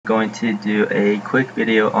going to do a quick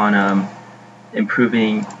video on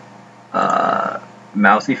improving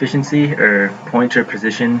mouse efficiency or pointer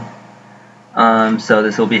precision. So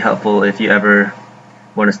this will be helpful if you ever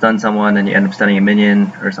want to stun someone and you end up stunning a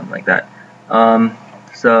minion or something like that.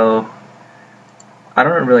 So I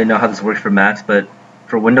don't really know how this works for Macs, but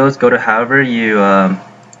for Windows, go to however you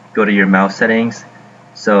go to your mouse settings.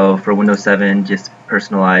 So for Windows 7, just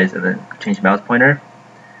personalize and then change mouse pointer,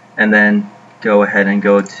 and then go ahead and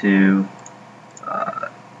go to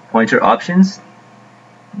pointer options.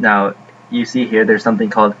 Now you see here there's something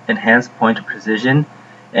called enhanced pointer precision,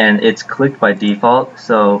 and it's clicked by default.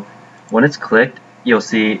 So when it's clicked, you'll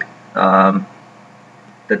see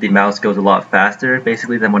that the mouse goes a lot faster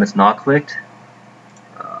basically than when it's not clicked.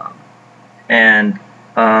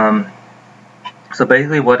 So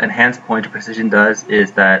basically what enhanced pointer precision does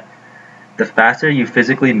is that the faster you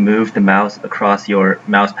physically move the mouse across your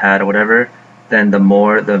mouse pad or whatever, then the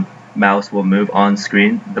more the mouse will move on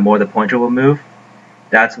screen, the more the pointer will move.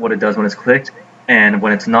 That's what it does when it's clicked. And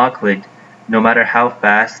when it's not clicked, no matter how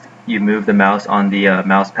fast you move the mouse on the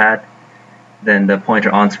mouse pad, then the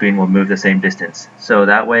pointer on screen will move the same distance. So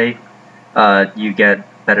that way you get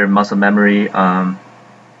better muscle memory, and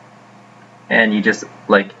you just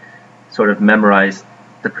sort of memorize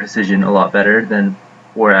the precision a lot better than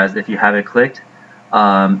whereas if you have it clicked,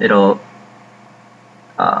 it'll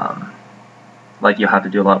you'll have to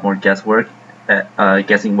do a lot more guesswork at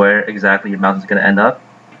guessing where exactly your mouse is going to end up.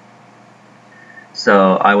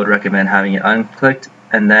 So I would recommend having it unclicked,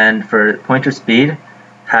 and then for pointer speed,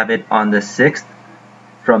 have it on the 6th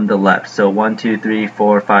from the left. So 1, 2, 3,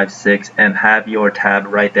 4, 5, 6, and have your tab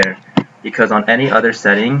right there, because on any other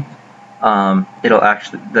setting, it'll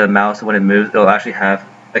actually, the mouse when it moves, it'll actually have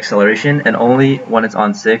acceleration, and only when it's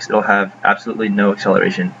on 6 it'll have absolutely no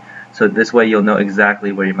acceleration. So this way you'll know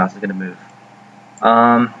exactly where your mouse is going to move.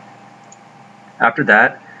 After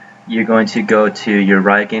that, you're going to go to your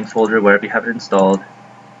Riot Games folder wherever you have it installed,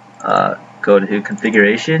 go to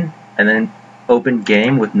configuration, and then open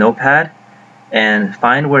game with notepad and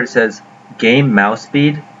find where it says game mouse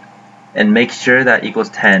speed and make sure that equals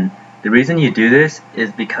 10. The reason you do this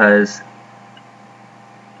is because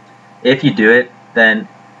if you do it, then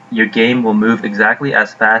your game will move exactly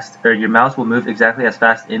as fast, or your mouse will move exactly as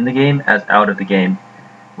fast in the game as out of the game,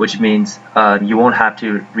 which means you won't have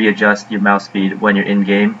to readjust your mouse speed when you're in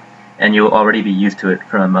game, and you'll already be used to it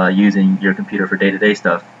from using your computer for day-to-day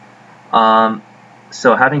stuff.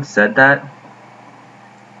 So having said that,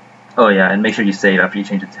 oh yeah, and make sure you save after you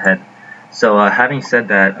change it to 10. So having said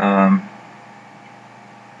that,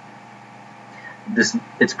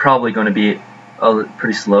 it's probably going to be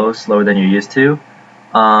pretty slower than you're used to.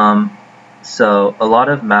 So a lot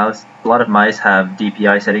of mice have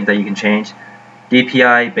DPI settings that you can change.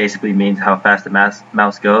 DPI basically means how fast the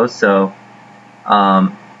mouse goes. So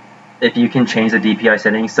if you can change the DPI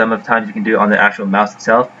settings, some of the times you can do it on the actual mouse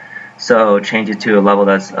itself. So change it to a level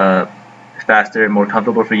that's faster and more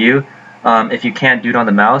comfortable for you. If you can't do it on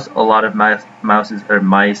the mouse, a lot of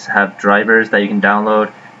mice have drivers that you can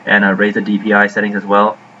download and raise the DPI settings as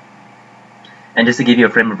well. And just to give you a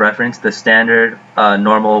frame of reference, the standard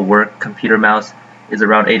normal work computer mouse is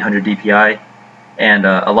around 800 DPI, and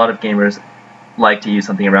a lot of gamers like to use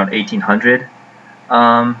something around 1800.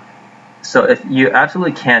 So if you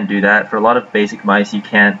absolutely can't do that, for a lot of basic mice you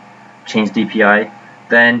can't change DPI,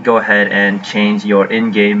 then go ahead and change your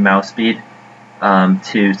in-game mouse speed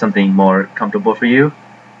to something more comfortable for you.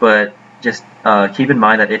 But just keep in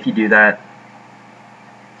mind that if you do that,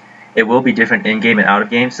 it will be different in-game and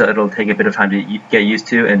out-of-game, so it'll take a bit of time to get used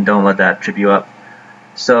to, and don't let that trip you up.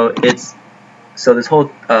 So this whole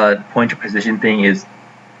pointer precision thing is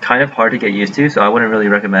kind of hard to get used to, so I wouldn't really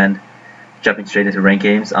recommend jumping straight into ranked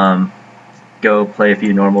games. Go play a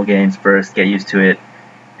few normal games first, get used to it,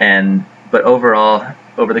 but overall,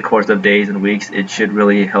 over the course of days and weeks, it should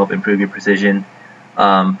really help improve your precision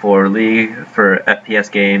for League, for FPS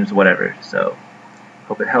games, whatever. So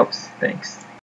hope it helps. Thanks.